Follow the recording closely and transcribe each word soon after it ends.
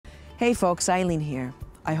Hey folks, Eileen here.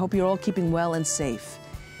 I hope you're all keeping well and safe.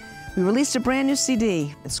 We released a brand new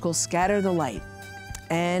CD. It's called Scatter the Light.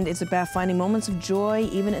 And it's about finding moments of joy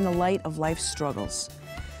even in the light of life's struggles.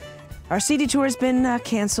 Our CD tour has been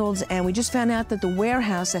canceled, and we just found out that the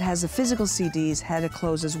warehouse that has the physical CDs had to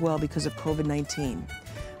close as well because of COVID-19.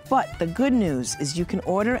 But the good news is you can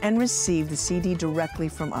order and receive the CD directly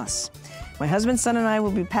from us. My husband, son, and I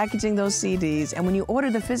will be packaging those CDs, and when you order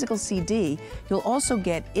the physical CD, you'll also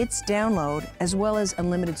get its download as well as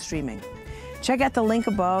unlimited streaming. Check out the link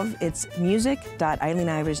above. It's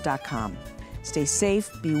music.eileenivers.com. Stay safe,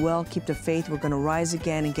 be well, keep the faith. We're going to rise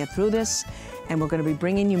again and get through this, and we're going to be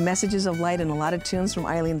bringing you messages of light and a lot of tunes from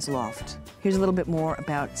Eileen's loft. Here's a little bit more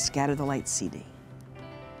about Scatter the Light CD.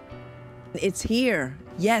 It's here.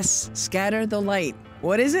 Yes, Scatter the Light.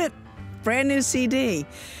 What is it? Brand new CD.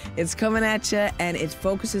 It's coming at you, and it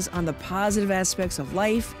focuses on the positive aspects of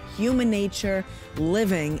life, human nature,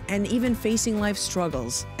 living, and even facing life's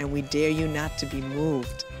struggles. And we dare you not to be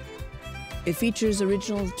moved. It features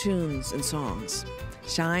original tunes and songs.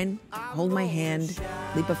 Shine, Hold My Hand,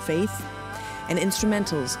 Leap of Faith, and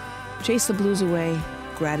instrumentals. Chase the Blues Away,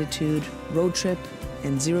 Gratitude, Road Trip,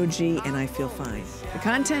 and Zero G, and I Feel Fine. The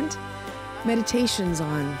content? Meditations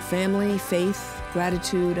on family, faith,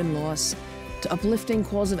 gratitude, and loss, to uplifting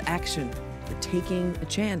calls of action for taking a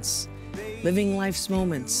chance, living life's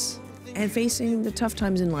moments, and facing the tough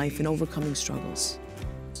times in life and overcoming struggles.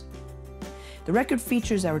 The record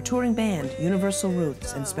features our touring band, Universal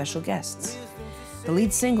Roots, and special guests. The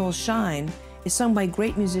lead single, Shine, is sung by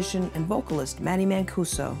great musician and vocalist Matty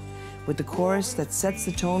Mancuso, with the chorus that sets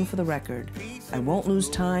the tone for the record. I won't lose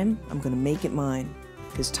time, I'm gonna make it mine.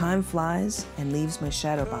 Because time flies and leaves my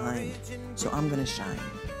shadow behind, so I'm gonna shine.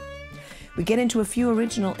 We get into a few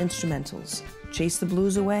original instrumentals. Chase the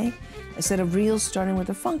Blues Away, a set of reels starting with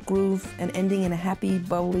a funk groove and ending in a happy,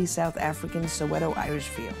 bubbly South African Soweto Irish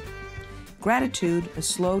feel. Gratitude, a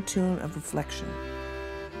slow tune of reflection.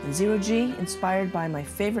 And Zero G, inspired by my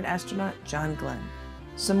favorite astronaut, John Glenn.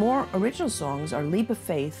 Some more original songs are Leap of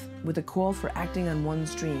Faith, with a call for acting on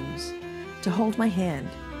one's dreams. To Hold My Hand,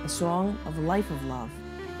 a song of a life of love,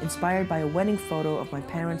 inspired by a wedding photo of my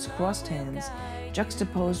parents' crossed hands,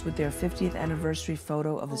 juxtaposed with their 50th anniversary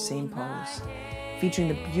photo of the same pose, featuring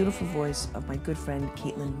the beautiful voice of my good friend,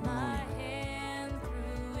 Caitlin Maloney.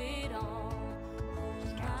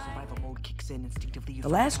 The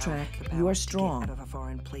last track, You Are Strong,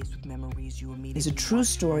 is a true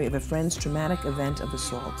story of a friend's traumatic event of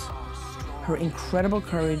assault. Her incredible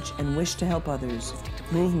courage and wish to help others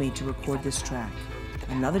moved me to record this track.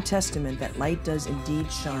 Another testament that light does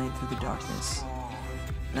indeed shine through the darkness.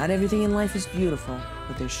 Not everything in life is beautiful,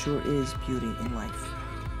 but there sure is beauty in life.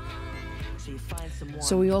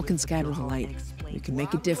 So we all can scatter the light. We can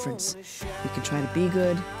make a difference. We can try to be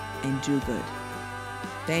good and do good.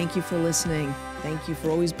 Thank you for listening. Thank you for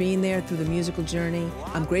always being there through the musical journey.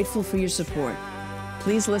 I'm grateful for your support.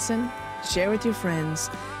 Please listen, share with your friends,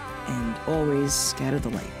 and always scatter the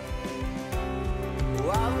light.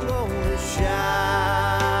 I'm gonna shine.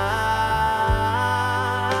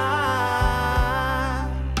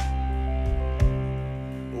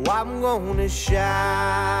 I'm gonna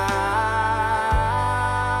shine.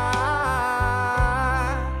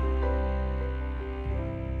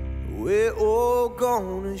 We're all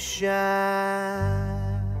gonna shine.